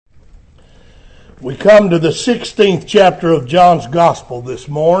We come to the 16th chapter of John's Gospel this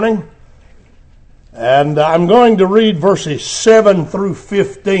morning, and I'm going to read verses 7 through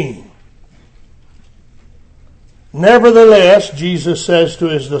 15. Nevertheless, Jesus says to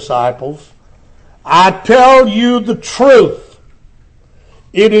his disciples, I tell you the truth.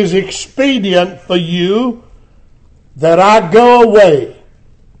 It is expedient for you that I go away.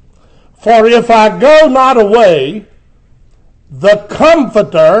 For if I go not away, the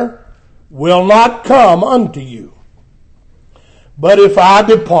Comforter will not come unto you. But if I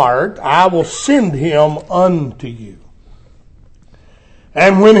depart, I will send him unto you.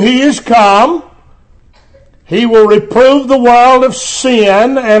 And when he is come, he will reprove the world of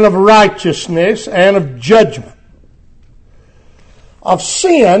sin and of righteousness and of judgment. Of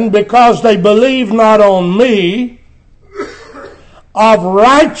sin, because they believe not on me. Of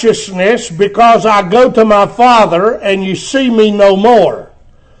righteousness, because I go to my Father and you see me no more.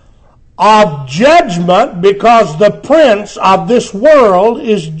 Of judgment, because the prince of this world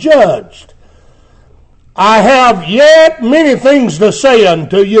is judged. I have yet many things to say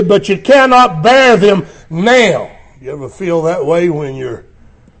unto you, but you cannot bear them now. You ever feel that way when you're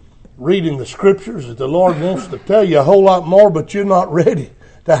reading the Scriptures, that the Lord wants to tell you a whole lot more, but you're not ready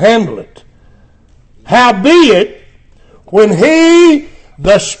to handle it? Howbeit, when he,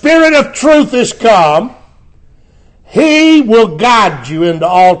 the Spirit of truth, is come, he will guide you into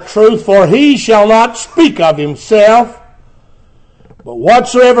all truth, for he shall not speak of himself, but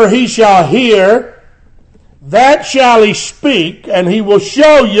whatsoever he shall hear, that shall he speak, and he will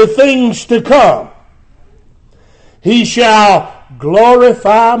show you things to come. He shall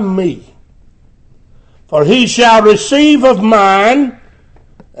glorify me, for he shall receive of mine,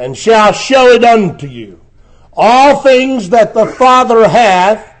 and shall show it unto you. All things that the Father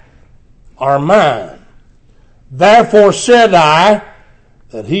hath are mine. Therefore said I,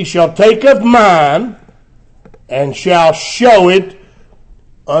 that he shall take of mine, and shall show it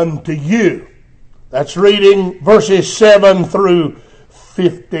unto you. That's reading verses 7 through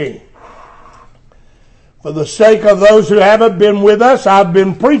 15. For the sake of those who haven't been with us, I've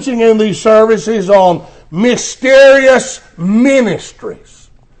been preaching in these services on mysterious ministries.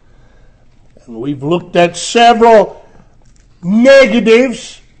 And we've looked at several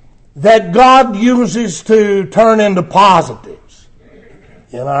negatives that God uses to turn into positives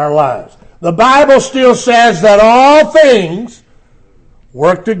in our lives. The Bible still says that all things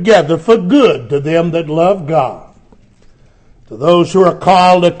work together for good to them that love God, to those who are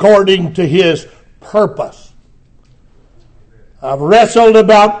called according to his purpose. I've wrestled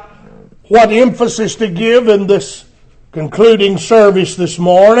about what emphasis to give in this concluding service this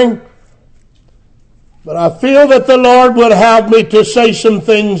morning, but I feel that the Lord would have me to say some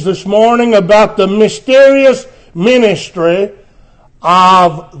things this morning about the mysterious ministry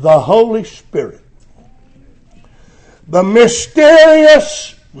of the Holy Spirit. The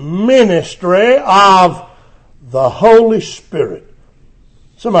mysterious ministry of the Holy Spirit.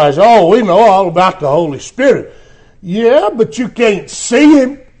 Somebody says, oh, we know all about the Holy Spirit. Yeah, but you can't see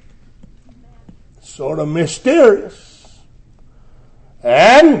him. Sort of mysterious.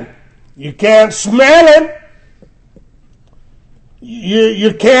 And you can't smell him.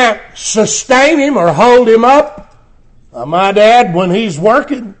 You can't sustain him or hold him up. My dad, when he's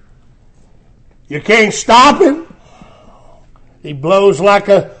working, you can't stop him. He blows like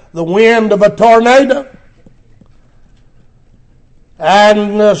the wind of a tornado.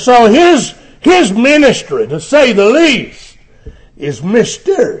 And so his ministry, to say the least, is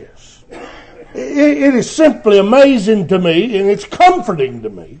mysterious. It is simply amazing to me, and it's comforting to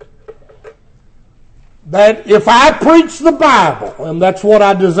me, that if I preach the Bible, and that's what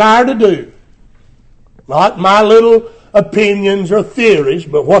I desire to do, not my little opinions or theories,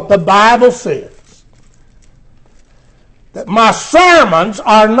 but what the Bible says, that my sermons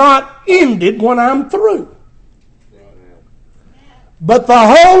are not ended when I'm through. But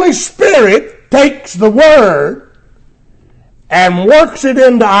the Holy Spirit takes the Word and works it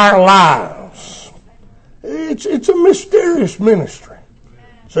into our lives. It's a mysterious ministry.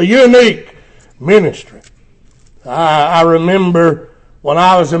 It's a unique ministry. I remember when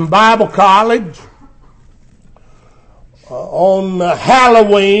I was in Bible college, on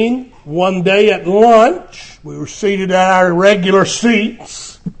Halloween, one day at lunch, we were seated at our regular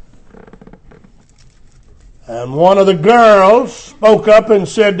seats, and one of the girls spoke up and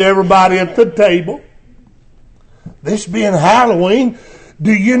said to everybody at the table, this being Halloween,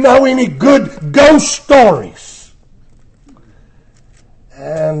 do you know any good ghost stories?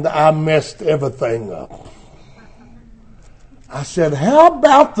 And I messed everything up. I said, how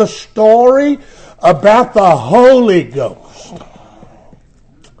about the story about the Holy Ghost?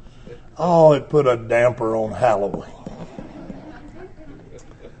 Oh, it put a damper on Halloween.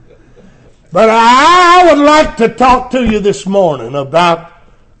 But I would like to talk to you this morning about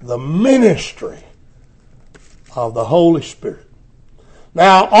the ministry of the Holy Spirit.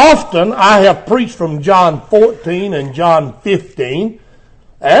 Now, often I have preached from John 14 and John 15,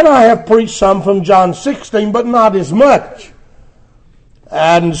 and I have preached some from John 16, but not as much.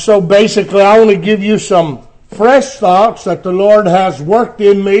 And so basically I want to give you some fresh thoughts that the Lord has worked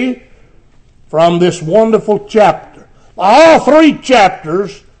in me from this wonderful chapter. All three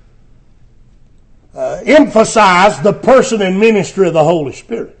chapters emphasize the person and ministry of the Holy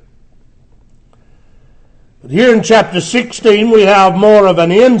Spirit. But here in chapter 16 we have more of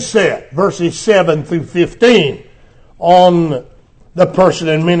an inset, verses 7 through 15, on the person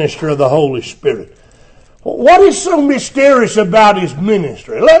and ministry of the Holy Spirit. What is so mysterious about His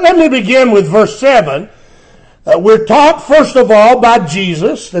ministry? Let me begin with verse 7. We're taught, first of all, by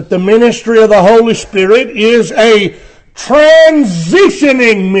Jesus that the ministry of the Holy Spirit is a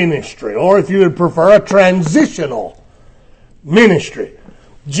transitioning ministry, or if you would prefer, a transitional ministry.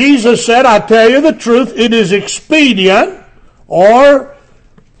 Jesus said, I tell you the truth, it is expedient, or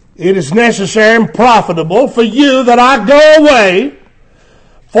it is necessary and profitable for you that I go away.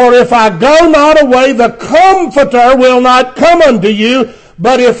 For if I go not away, the Comforter will not come unto you.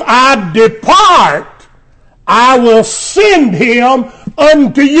 But if I depart, I will send him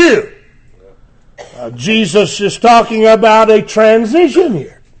unto you. Jesus is talking about a transition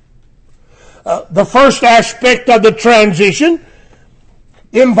here. The first aspect of the transition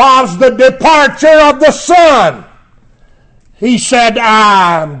involves the departure of the Son. He said,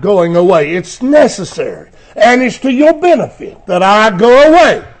 I'm going away. It's necessary. And it's to your benefit that I go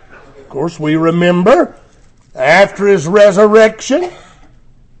away. Of course, we remember after His resurrection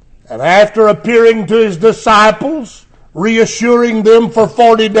and after appearing to His disciples, reassuring them for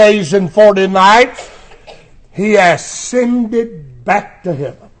 40 days and 40 nights, He ascended back to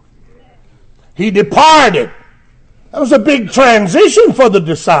heaven. He departed. That was a big transition for the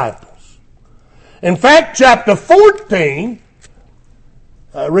disciples. In fact, chapter 14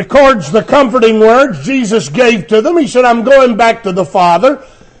 records the comforting words Jesus gave to them. He said, I'm going back to the Father,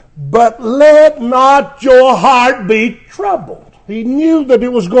 but let not your heart be troubled. He knew that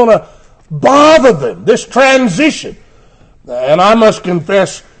it was going to bother them, this transition. And I must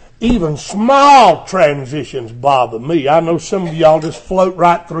confess, even small transitions bother me. I know some of y'all just float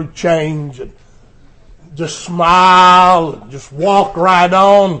right through change and just smile and just walk right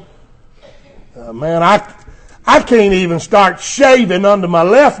on. Man, I can't even start shaving under my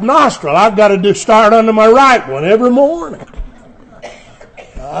left nostril. I've got to start under my right one every morning.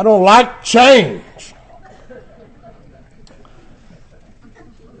 I don't like change.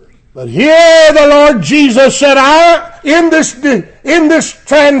 But here the Lord Jesus said, in this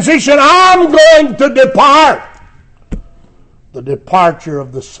transition, I'm going to depart. The departure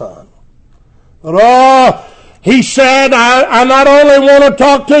of the Son. But He said, I not only want to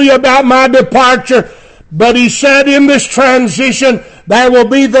talk to you about my departure, but He said in this transition, there will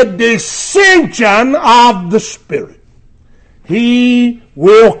be the descension of the Spirit. He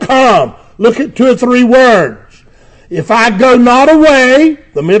will come. Look at 2 or 3 words. If I go not away,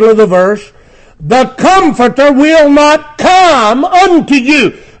 the middle of the verse, the Comforter will not come unto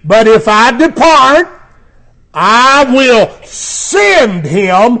you. But if I depart, I will send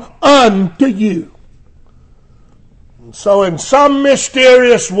him unto you. And so in some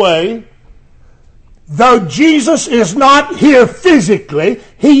mysterious way, though Jesus is not here physically,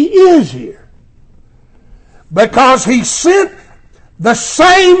 He is here. Because He sent the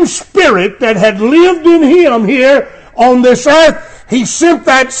same Spirit that had lived in Him here on this earth, He sent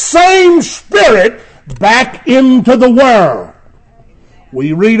that same Spirit back into the world.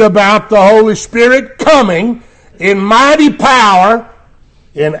 We read about the Holy Spirit coming in mighty power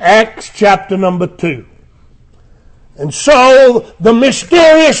in Acts chapter number 2. And so the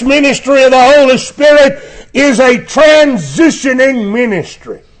mysterious ministry of the Holy Spirit is a transitioning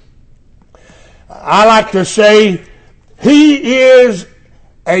ministry. I like to say He is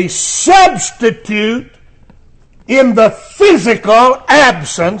a substitute in the physical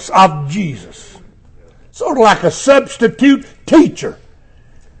absence of Jesus. Sort of like a substitute teacher,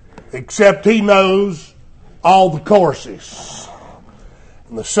 except He knows all the courses.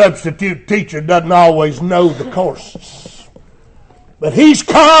 And the substitute teacher doesn't always know the courses. But He's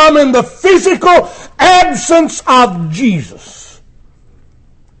come in the physical absence of Jesus.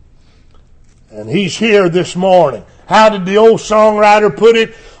 And He's here this morning. How did the old songwriter put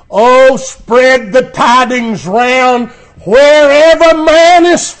it? Oh, spread the tidings round wherever man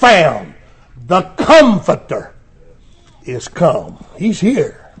is found. The Comforter is come. He's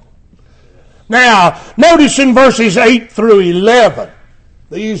here. Now, notice in verses 8 through 11,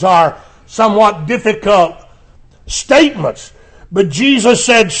 these are somewhat difficult statements. But Jesus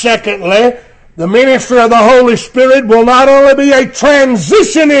said, secondly, the ministry of the Holy Spirit will not only be a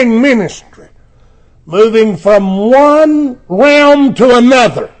transitioning ministry, moving from one realm to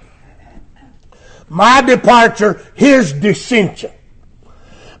another. My departure, his descension.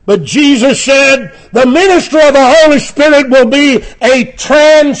 But Jesus said the ministry of the Holy Spirit will be a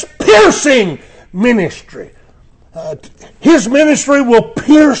trans-piercing ministry. His ministry will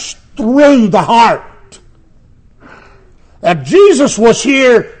pierce through the heart. Now, Jesus was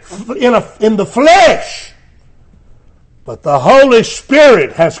here in the flesh, but the Holy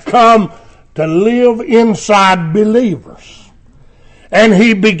Spirit has come to live inside believers. And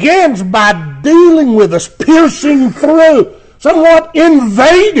he begins by dealing with us, piercing through, somewhat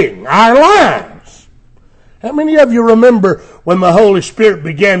invading our lives. How many of you remember when the Holy Spirit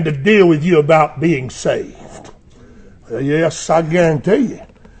began to deal with you about being saved? Well, yes, I guarantee you.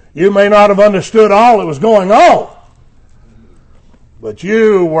 You may not have understood all that was going on, but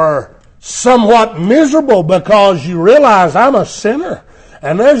you were somewhat miserable because you realized I'm a sinner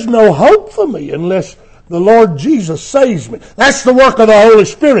and there's no hope for me unless the Lord Jesus saves me. That's the work of the Holy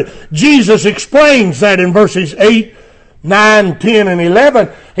Spirit. Jesus explains that in verses 8, 9, 10, and 11.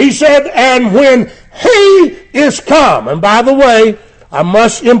 He said, and when he is come, and by the way, I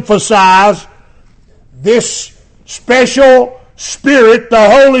must emphasize this special Spirit, the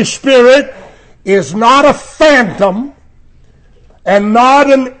Holy Spirit, is not a phantom and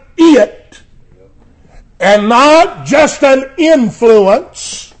not an it and not just an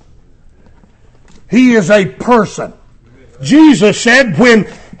influence. He is a person. Jesus said, when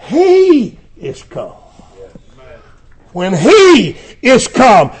he is come, when he is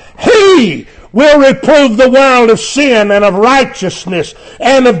come, he will reprove the world of sin and of righteousness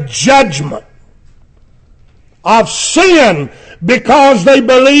and of judgment. Of sin, because they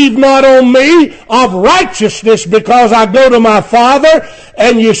believe not on me, of righteousness, because I go to my Father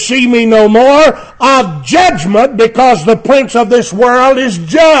and you see me no more, of judgment, because the prince of this world is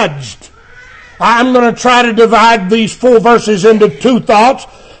judged. I'm going to try to divide these 4 verses into 2 thoughts.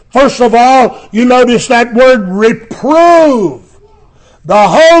 First of all, you notice that word reprove. The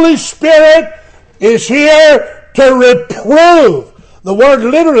Holy Spirit is here to reprove. The word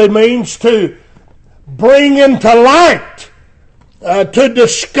literally means to bring into light, to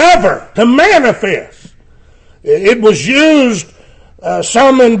discover, to manifest. It was used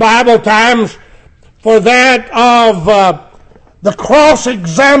some in Bible times for that of the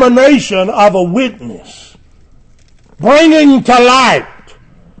cross-examination of a witness. Bringing to light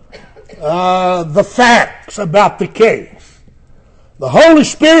the facts about the case. The Holy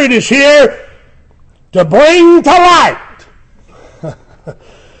Spirit is here to bring to light.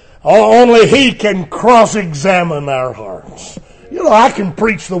 Only he can cross-examine our hearts. You know, I can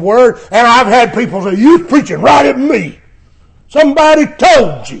preach the Word, and I've had people say, you're preaching right at me. Somebody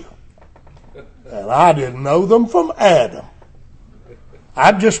told you. And I didn't know them from Adam.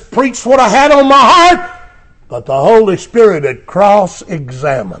 I just preached what I had on my heart, but the Holy Spirit had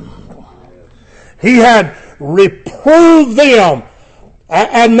cross-examined them. He had reproved them.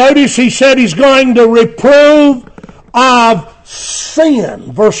 And notice he said he's going to reprove of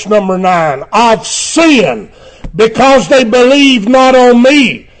sin. Verse number 9. Of sin. Because they believe not on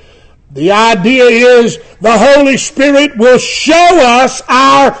me. The idea is the Holy Spirit will show us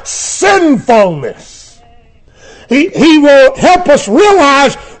our sinfulness. He will help us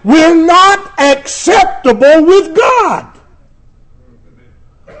realize we're not acceptable with God.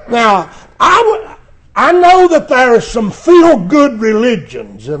 Now, I know that there are some feel-good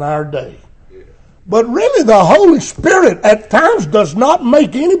religions in our day. But really the Holy Spirit at times does not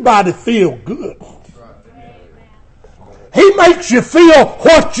make anybody feel good. He makes you feel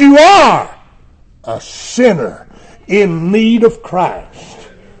what you are. A sinner in need of Christ.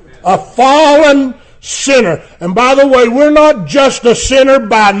 A fallen sinner. And by the way, we're not just a sinner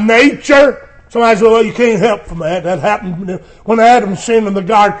by nature. Somebody says, well, you can't help from that. That happened when Adam sinned in the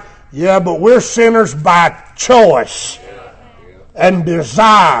garden. Yeah, but we're sinners by choice and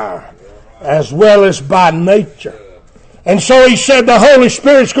desire as well as by nature. And so he said the Holy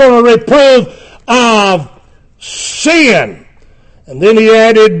Spirit's going to reprove of sin. And then he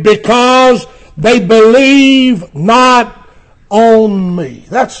added, because they believe not on me.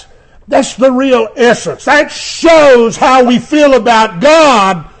 That's the real essence. That shows how we feel about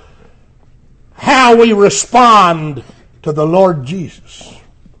God, how we respond to the Lord Jesus.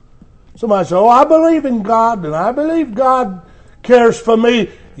 Somebody says, oh, I believe in God, and I believe God cares for me.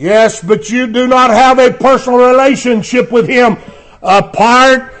 Yes, but you do not have a personal relationship with Him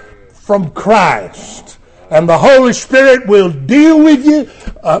apart from Christ. And the Holy Spirit will deal with you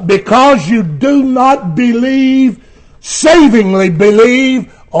because you do not believe, savingly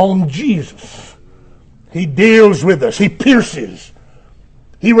believe on Jesus. He deals with us. He pierces.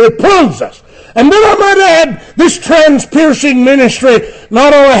 He reproves us. And then I might add, this trans-piercing ministry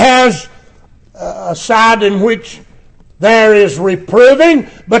not only has a side in which there is reproving,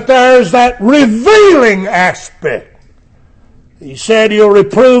 but there is that revealing aspect. He said he'll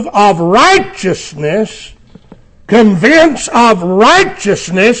reprove of righteousness, convince of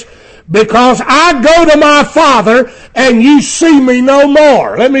righteousness, because I go to my Father and you see me no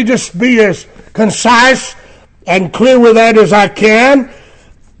more. Let me just be as concise and clear with that as I can.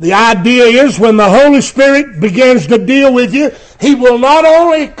 The idea is when the Holy Spirit begins to deal with you, He will not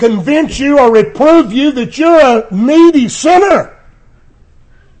only convince you or reprove you that you're a needy sinner,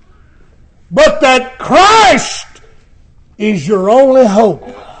 but that Christ is your only hope.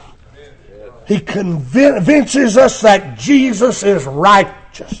 He convinces us that Jesus is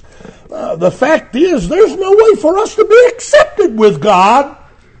righteous. The fact is, there's no way for us to be accepted with God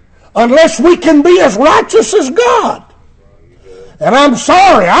unless we can be as righteous as God. And I'm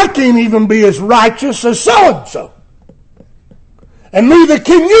sorry, I can't even be as righteous as so-and-so. And neither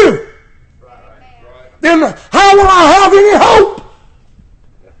can you. Then how will I have any hope?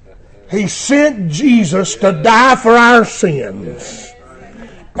 He sent Jesus to die for our sins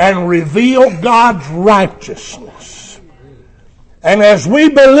and reveal God's righteousness. And as we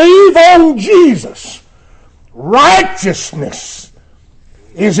believe on Jesus, righteousness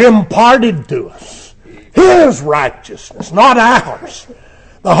is imparted to us. His righteousness, not ours.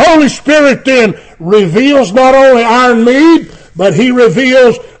 The Holy Spirit then reveals not only our need, but He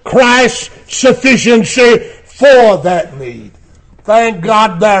reveals Christ's sufficiency for that need. Thank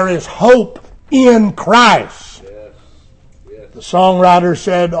God there is hope in Christ. The songwriter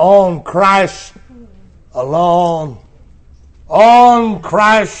said, on Christ alone, on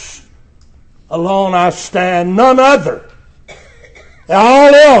Christ alone I stand, none other.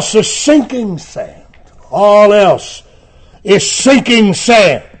 All else is sinking sand. All else is sinking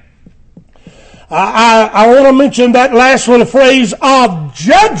sand. I want to mention that last little phrase of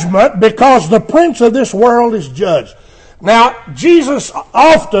judgment because the prince of this world is judged. Now, Jesus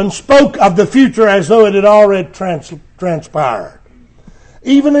often spoke of the future as though it had already transpired.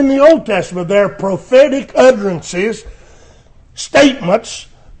 Even in the Old Testament, there are prophetic utterances, statements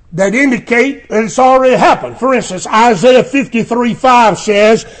that indicate that it's already happened. For instance, Isaiah 53:5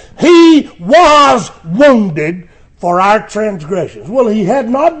 says, He was wounded for our transgressions. Well, He had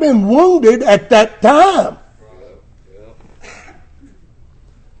not been wounded at that time.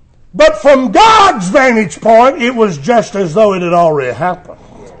 But from God's vantage point, it was just as though it had already happened.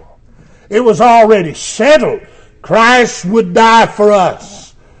 It was already settled. Christ would die for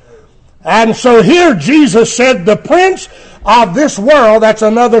us. And so here Jesus said, the prince of this world, that's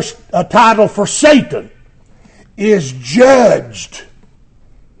another title for Satan, is judged.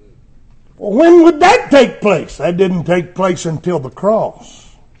 Well, when would that take place? That didn't take place until the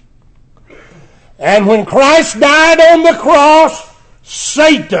cross. And when Christ died on the cross,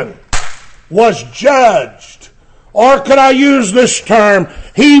 Satan was judged. Or could I use this term?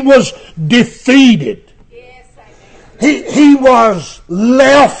 He was defeated. He was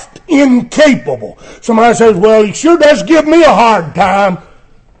left incapable. Somebody says, well, he sure does give me a hard time.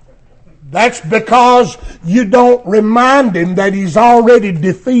 That's because you don't remind him that he's already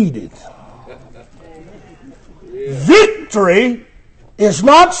defeated. Victory is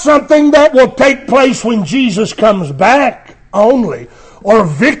not something that will take place when Jesus comes back only. Or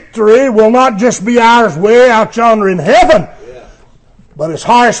victory will not just be ours way out yonder in heaven. But as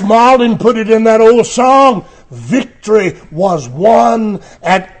Horace Malden put it in that old song, victory was won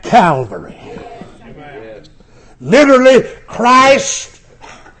at Calvary. Amen. Literally, Christ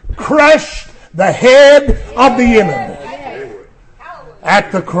crushed the head of the enemy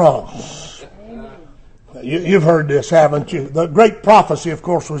at the cross. You've heard this, haven't you? The great prophecy, of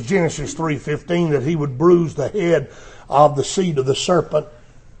course, was Genesis 3:15, that He would bruise the head of the seed of the serpent.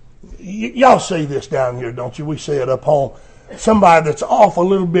 Y'all say this down here, don't you? We say it up home. Somebody that's off a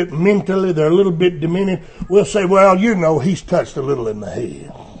little bit mentally, they're a little bit diminished, we'll say, well, you know, he's touched a little in the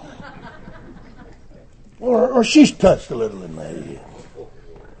head. Or she's touched a little in the head.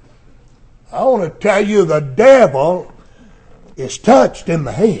 I want to tell you, the devil is touched in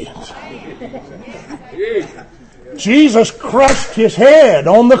the head. Jesus crushed his head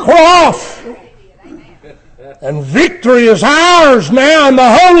on the cross. And victory is ours now, and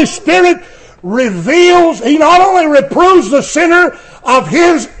the Holy Spirit reveals, He not only reproves the sinner of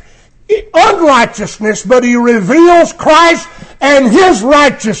his unrighteousness, but He reveals Christ and His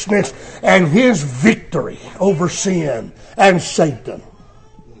righteousness and His victory over sin and Satan.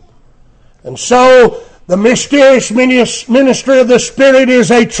 And so, the mysterious ministry of the Spirit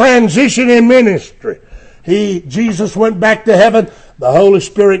is a transition in ministry. Jesus went back to heaven. The Holy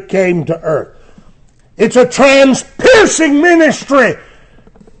Spirit came to earth. It's a trans-piercing ministry.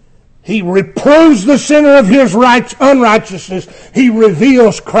 He reproves the sinner of his unrighteousness. He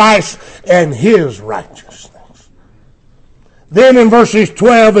reveals Christ and His righteousness. Then in verses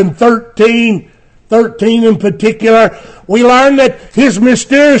 12 and 13 in particular, we learn that His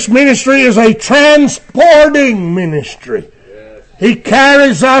mysterious ministry is a transporting ministry. Yes. He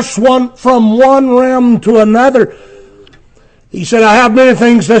carries us from one realm to another. He said, I have many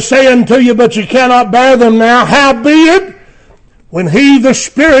things to say unto you, but you cannot bear them now. Howbeit, when He, the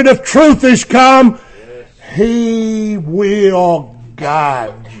Spirit of truth, is come, yes, He will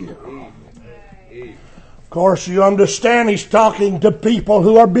guide you. Of course, you understand He's talking to people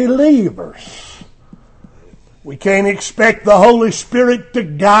who are believers. We can't expect the Holy Spirit to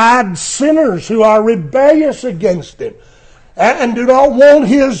guide sinners who are rebellious against Him and do not want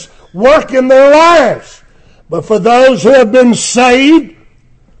His work in their lives. But for those who have been saved,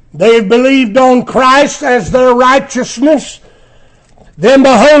 they have believed on Christ as their righteousness, then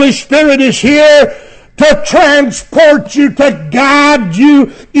the Holy Spirit is here to transport you, to guide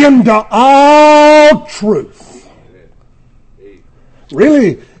you into all truth.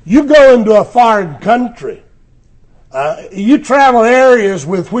 Really, you go into a foreign country, you travel areas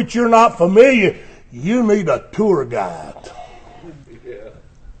with which you're not familiar, you need a tour guide.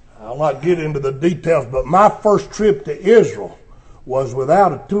 I'll not get into the details, but my first trip to Israel was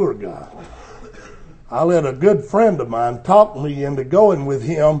without a tour guide. I let a good friend of mine talk me into going with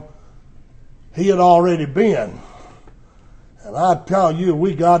him. He had already been. And I tell you,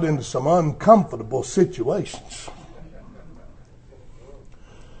 we got into some uncomfortable situations.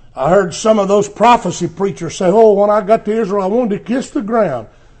 I heard some of those prophecy preachers say, oh, when I got to Israel, I wanted to kiss the ground.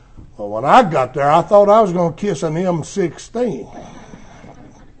 Well, when I got there, I thought I was going to kiss an M16.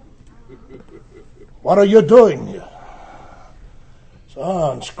 What are you doing here?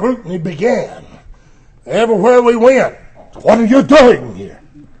 So scrutiny began. Everywhere we went, what are you doing here?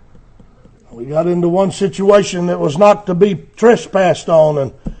 We got into one situation that was not to be trespassed on,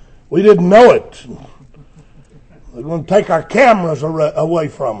 and we didn't know it. They were going to take our cameras away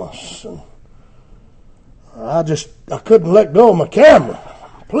from us. And I couldn't let go of my camera.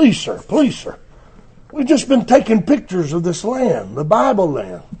 Please, sir. We've just been taking pictures of this land, the Bible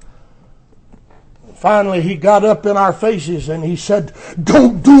land. And finally, he got up in our faces and he said,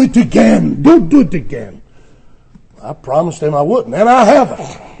 don't do it again. Don't do it again. I promised him I wouldn't, and I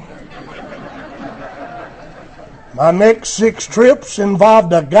haven't. My next 6 trips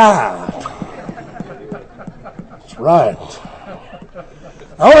involved a guide. That's right.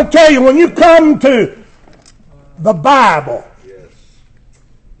 I want to tell you, when you come to the Bible,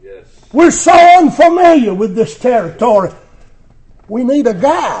 yes. We're so unfamiliar with this territory. We need a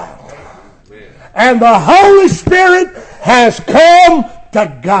guide. Amen. And the Holy Spirit has come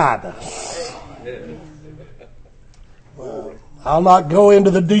to guide us. Well, I'll not go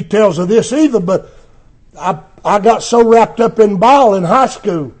into the details of this either, but I got so wrapped up in ball in high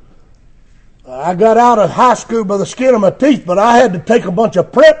school. I got out of high school by the skin of my teeth, but I had to take a bunch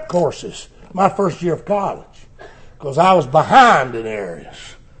of prep courses my first year of college because I was behind in areas.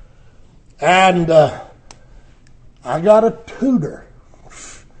 And I got a tutor.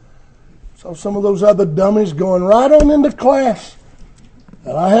 So some of those other dummies going right on into class.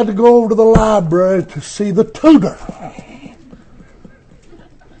 And I had to go over to the library to see the tutor.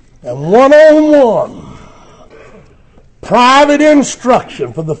 And one-on-one, private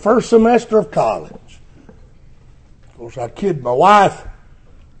instruction for the first semester of college. Of course, I kid my wife.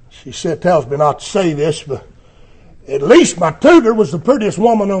 She tells me not to say this, but at least my tutor was the prettiest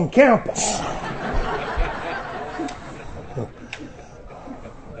woman on campus.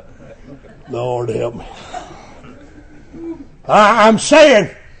 Lord help me. I'm saying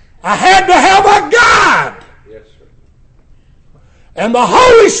I had to have a guide. Yes, sir. And the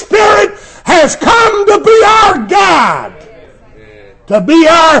Holy Spirit has come to be our guide, to be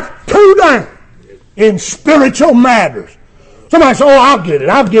our tutor in spiritual matters. Somebody says, oh, I'll get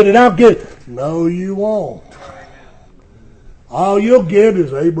it. No, you won't. All you'll get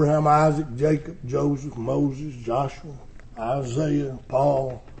is Abraham, Isaac, Jacob, Joseph, Moses, Joshua, Isaiah,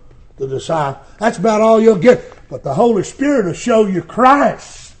 Paul, the disciples. That's about all you'll get. But the Holy Spirit will show you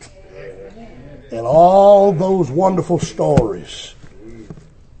Christ and all those wonderful stories.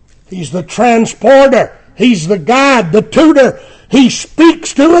 He's the transporter. He's the guide, the tutor. He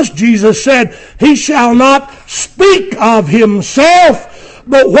speaks to us. Jesus said, He shall not speak of Himself,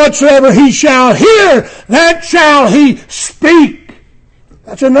 but whatsoever He shall hear, that shall He speak.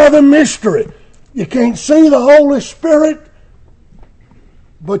 That's another mystery. You can't see the Holy Spirit,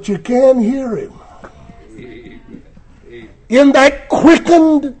 but you can hear Him. In that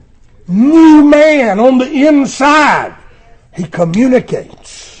quickened new man on the inside, He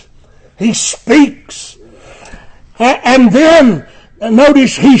communicates. He speaks. And then,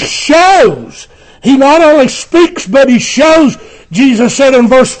 notice, He shows. He not only speaks, but He shows. Jesus said in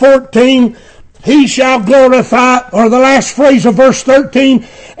verse 14, He shall glorify, or the last phrase of verse 13,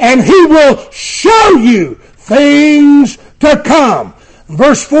 and He will show you things to come.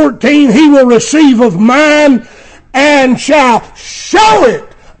 Verse 14, He will receive of mine and shall show it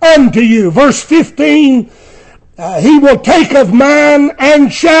unto you. Verse 15, He will take of mine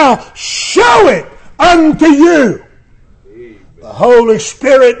and shall show it unto you. The Holy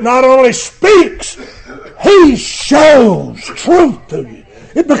Spirit not only speaks, He shows truth to you.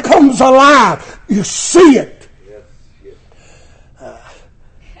 It becomes alive. You see it.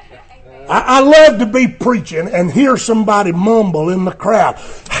 I love to be preaching and hear somebody mumble in the crowd.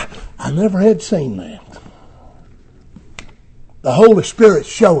 I never had seen that. The Holy Spirit's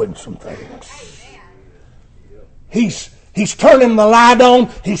showing some things. He's turning the light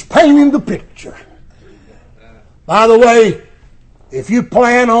on. He's painting the picture. By the way, if you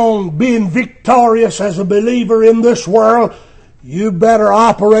plan on being victorious as a believer in this world, you better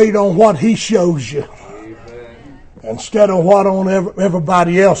operate on what He shows you instead of what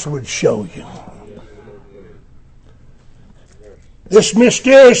everybody else would show you. This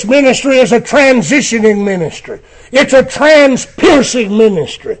mysterious ministry is a transitioning ministry. It's a trans-piercing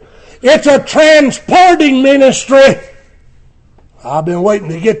ministry. It's a transporting ministry. I've been waiting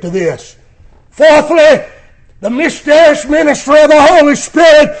to get to this. Fourthly, the mysterious ministry of the Holy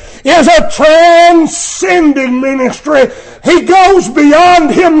Spirit is a transcending ministry. He goes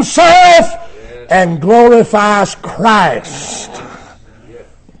beyond Himself and glorifies Christ.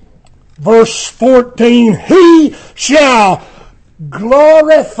 Verse 14, He shall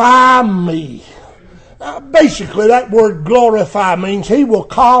glorify me. Now, basically, that word glorify means He will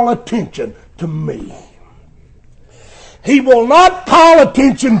call attention to me. He will not call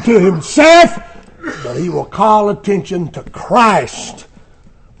attention to Himself, but He will call attention to Christ.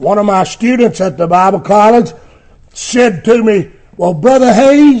 One of my students at the Bible college said to me, well, Brother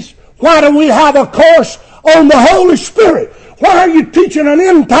Hayes, why do we have a course on the Holy Spirit? Why are you teaching an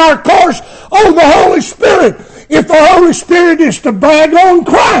entire course on the Holy Spirit if the Holy Spirit is to brag on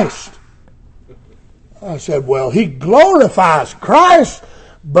Christ? I said, well, He glorifies Christ,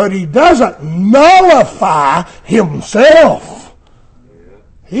 but He doesn't nullify Himself.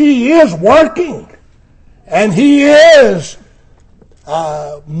 He is working, and He is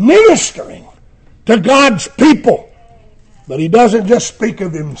ministering to God's people. But He doesn't just speak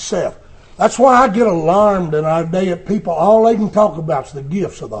of Himself. That's why I get alarmed in our day at people. All they can talk about is the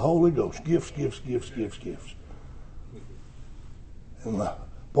gifts of the Holy Ghost. Gifts. And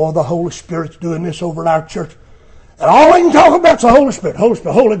boy, the Holy Spirit's doing this over at our church. And all they can talk about is the Holy Spirit,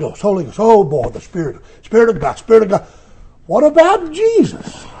 Holy Ghost. Oh boy, the Spirit of God. What about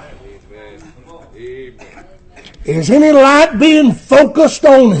Jesus? Is any light being focused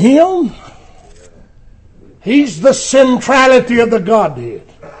on Him? He's the centrality of the Godhead.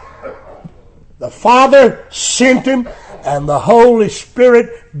 The Father sent Him, and the Holy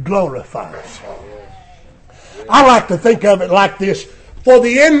Spirit glorifies Him. I like to think of it like this. For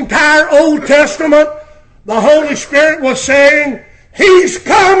the entire Old Testament, the Holy Spirit was saying, He's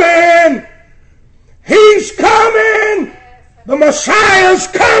coming! He's coming! The Messiah's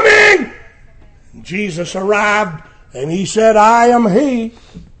coming! Jesus arrived, and He said, I am He.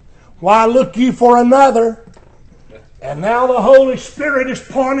 Why look ye for another? And now the Holy Spirit is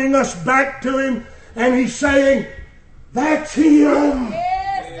pointing us back to Him, and He's saying, that's Him.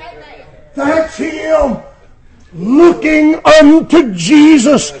 That's Him. Looking unto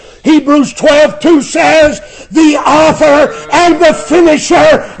Jesus. Hebrews 12:2 says, the author and the finisher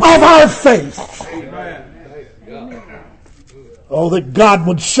of our faith. Oh, that God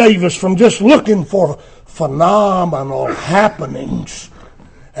would save us from just looking for phenomenal happenings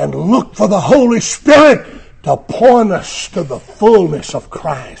and look for the Holy Spirit to point us to the fullness of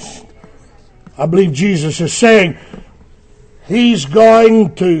Christ. I believe Jesus is saying He's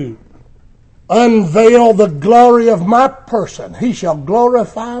going to unveil the glory of my person. He shall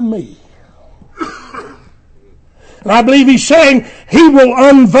glorify me. And I believe He's saying He will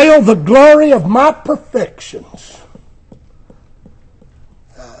unveil the glory of my perfections.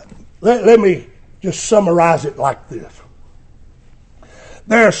 Let me just summarize it like this.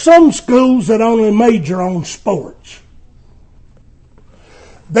 There are some schools that only major on sports.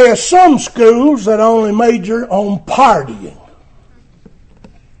 There are some schools that only major on partying.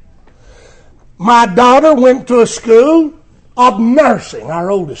 My daughter went to a school of nursing, our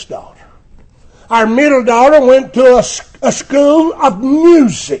oldest daughter. Our middle daughter went to a school of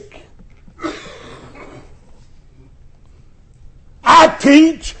music. I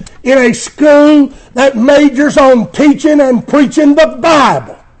teach in a school that majors on teaching and preaching the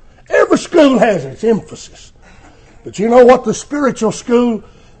Bible. Every school has its emphasis. But you know what the spiritual school,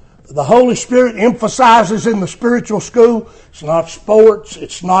 the Holy Spirit emphasizes in the spiritual school? It's not sports,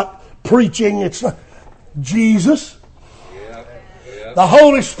 it's not preaching, it's not Jesus. The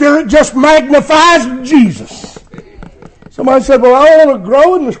Holy Spirit just magnifies Jesus. Somebody said, well, I want to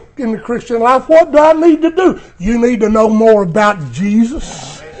grow in the Christian life. What do I need to do? You need to know more about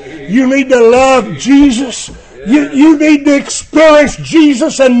Jesus. You need to love Jesus. You need to experience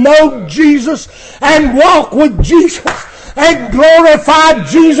Jesus and know Jesus and walk with Jesus and glorify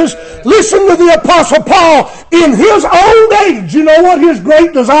Jesus. Listen to the Apostle Paul. In his old age, you know what his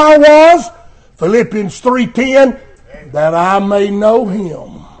great desire was? Philippians 3:10, that I may know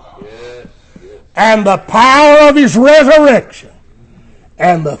him and the power of his resurrection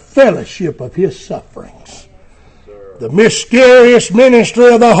and the fellowship of his sufferings. The mysterious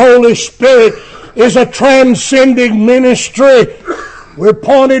ministry of the Holy Spirit is a transcending ministry. We're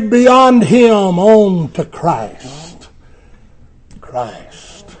pointed beyond him on to Christ.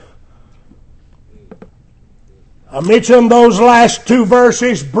 Christ. I mentioned those last two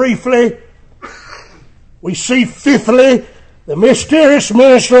verses briefly. We see fifthly, the mysterious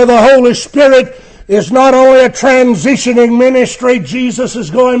ministry of the Holy Spirit is not only a transitioning ministry. Jesus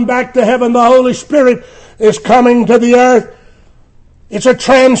is going back to heaven. The Holy Spirit is coming to the earth. It's a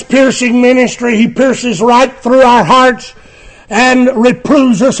trans-piercing ministry. He pierces right through our hearts and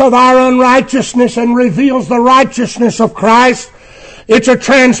reproves us of our unrighteousness and reveals the righteousness of Christ. It's a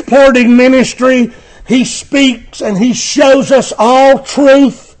transporting ministry. He speaks and he shows us all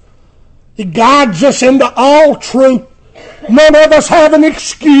truth. He guides us into all truth. None of us have an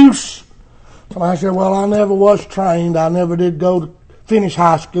excuse. Somebody said, well, I never was trained. I never did go to finish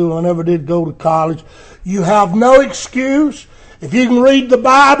high school. I never did go to college. You have no excuse. If you can read the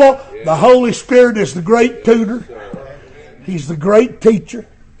Bible, the Holy Spirit is the great tutor. He's the great teacher.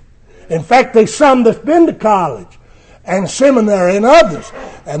 In fact, there's some that's been to college and seminary and others,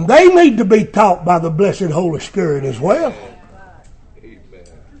 and they need to be taught by the blessed Holy Spirit as well.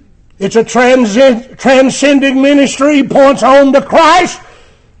 It's a transcending ministry. He points on to Christ.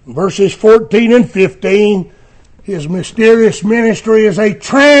 Verses 14 and 15, his mysterious ministry is a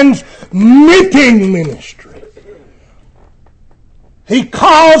transmitting ministry. He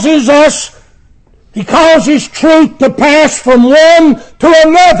causes truth to pass from one to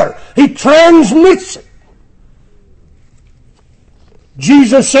another. He transmits it.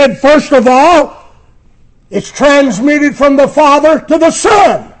 Jesus said, first of all, it's transmitted from the Father to the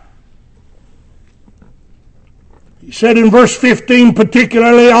Son. He said in verse 15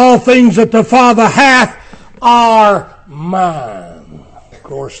 particularly, all things that the Father hath are mine. Of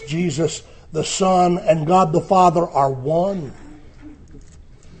course, Jesus, the Son, and God the Father are one.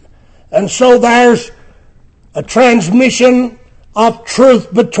 And so there's a transmission of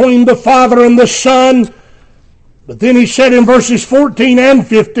truth between the Father and the Son. But then he said in verses 14 and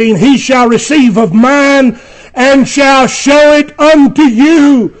 15, he shall receive of mine and shall show it unto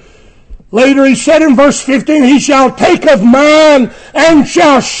you. Later he said in verse 15, he shall take of mine and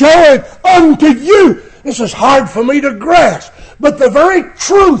shall show it unto you. This is hard for me to grasp. But the very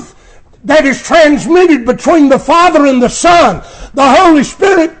truth that is transmitted between the Father and the Son, the Holy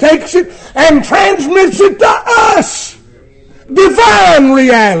Spirit takes it and transmits it to us. Divine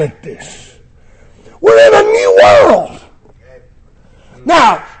realities. We're in a new world.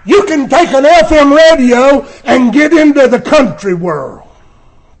 Now, you can take an FM radio and get into the country world.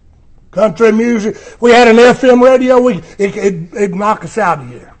 Country music. We had an FM radio, it'd knock us out of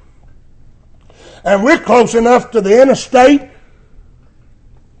here. And we're close enough to the interstate,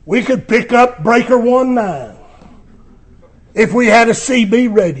 we could pick up Breaker 19 if we had a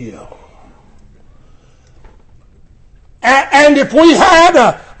CB radio. And if we had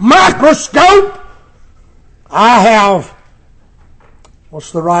a microscope, I have,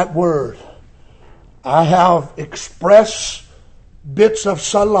 what's the right word? I have express bits of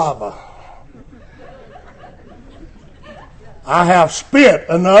saliva. I have spit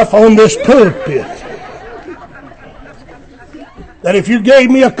enough on this pulpit that if you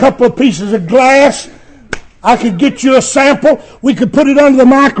gave me a couple of pieces of glass, I could get you a sample. We could put it under the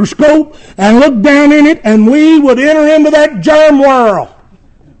microscope and look down in it, and we would enter into that germ world.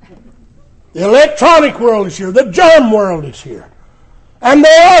 The electronic world is here. The germ world is here. And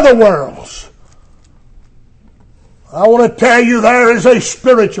there are other worlds. I want to tell you there is a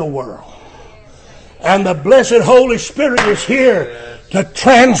spiritual world. And the blessed Holy Spirit is here to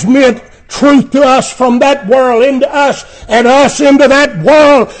transmit truth to us from that world into us and us into that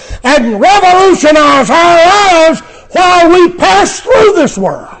world and revolutionize our lives while we pass through this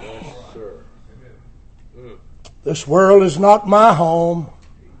world. This world is not my home.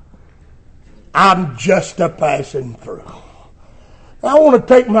 I'm just a passing through. I want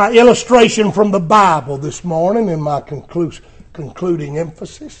to take my illustration from the Bible this morning in my concluding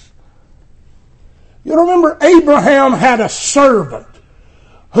emphasis. You remember Abraham had a servant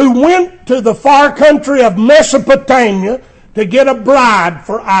who went to the far country of Mesopotamia to get a bride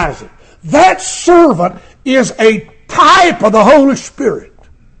for Isaac. That servant is a type of the Holy Spirit.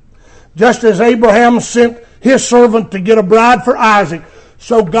 Just as Abraham sent his servant to get a bride for Isaac,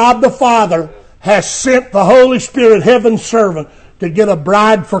 so God the Father has sent the Holy Spirit, heaven's servant, to get a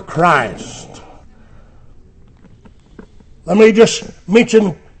bride for Christ. Let me just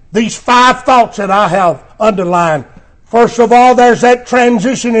mention these 5 thoughts that I have underlined. First of all, there's that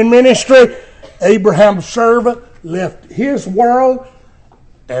transition in ministry. Abraham's servant left his world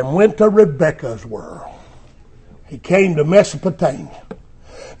and went to Rebekah's world. He came to Mesopotamia.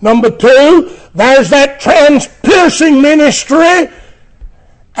 Number 2, there's that trans-piercing ministry.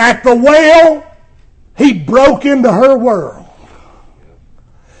 At the well, he broke into her world.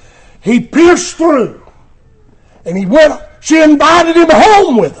 He pierced through. And she invited him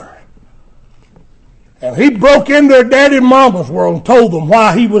home with her. And he broke into her daddy and mama's world and told them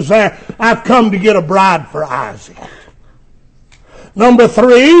why he was there. I've come to get a bride for Isaac. Number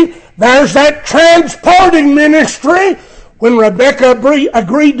 3, there's that transporting ministry. When Rebekah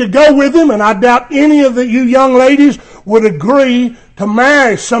agreed to go with him, and I doubt any of you young ladies would agree to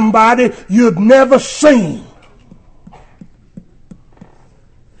marry somebody you'd never seen.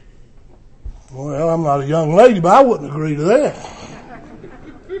 Well, I'm not a young lady, but I wouldn't agree to that.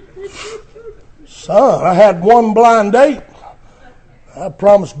 Son, I had one blind date. I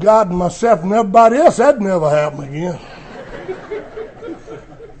promised God and myself and everybody else that'd never happen again.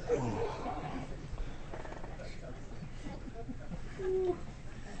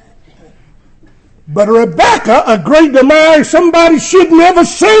 But Rebekah agreed to marry somebody she'd never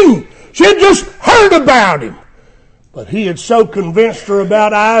seen. She'd just heard about him. But he had so convinced her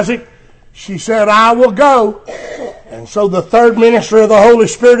about Isaac, she said, I will go. And so the third ministry of the Holy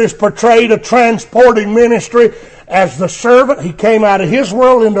Spirit is portrayed, a transporting ministry. As the servant, he came out of his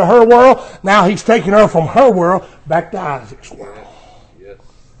world into her world. Now he's taking her from her world back to Isaac's world.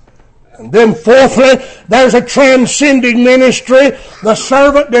 And then fourthly, there's a transcending ministry. The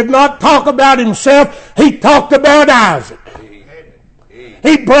servant did not talk about himself. He talked about Isaac.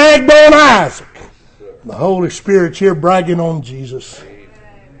 He bragged on Isaac. The Holy Spirit's here bragging on Jesus.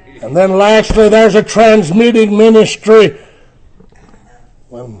 And then lastly, there's a transmitting ministry.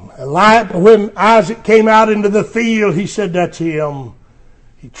 When Isaac came out into the field, he said, that's him.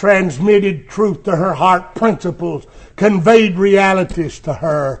 He transmitted truth to her heart, principles, conveyed realities to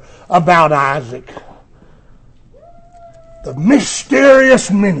her about Isaac. The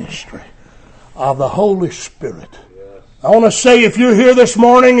mysterious ministry of the Holy Spirit. I want to say, if you're here this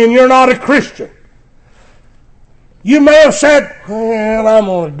morning and you're not a Christian, you may have said, well, I'm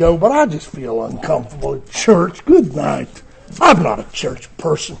going to go, but I just feel uncomfortable at church. Good night. I'm not a church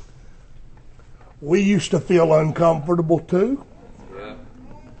person. We used to feel uncomfortable too.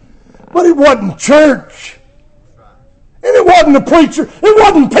 But it wasn't church. And it wasn't the preacher. It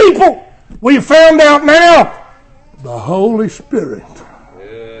wasn't people. We found out now the Holy Spirit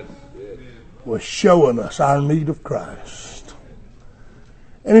was showing us our need of Christ.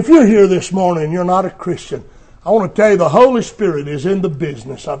 And if you're here this morning and you're not a Christian, I want to tell you the Holy Spirit is in the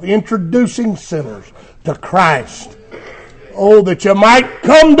business of introducing sinners to Christ. Oh, that you might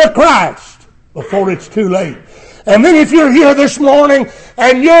come to Christ before it's too late. And then if you're here this morning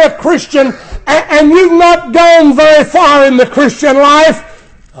and you're a Christian and you've not gone very far in the Christian life,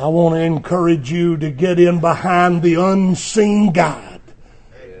 I want to encourage you to get in behind the unseen God,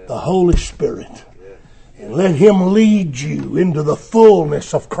 the Holy Spirit, and let Him lead you into the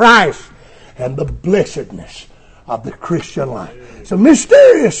fullness of Christ and the blessedness of the Christian life. It's a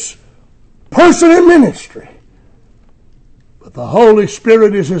mysterious person in ministry. But the Holy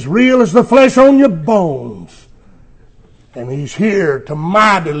Spirit is as real as the flesh on your bones. And He's here to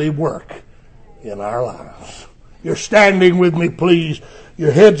mightily work in our lives. You're standing with me, please.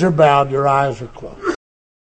 Your heads are bowed, your eyes are closed.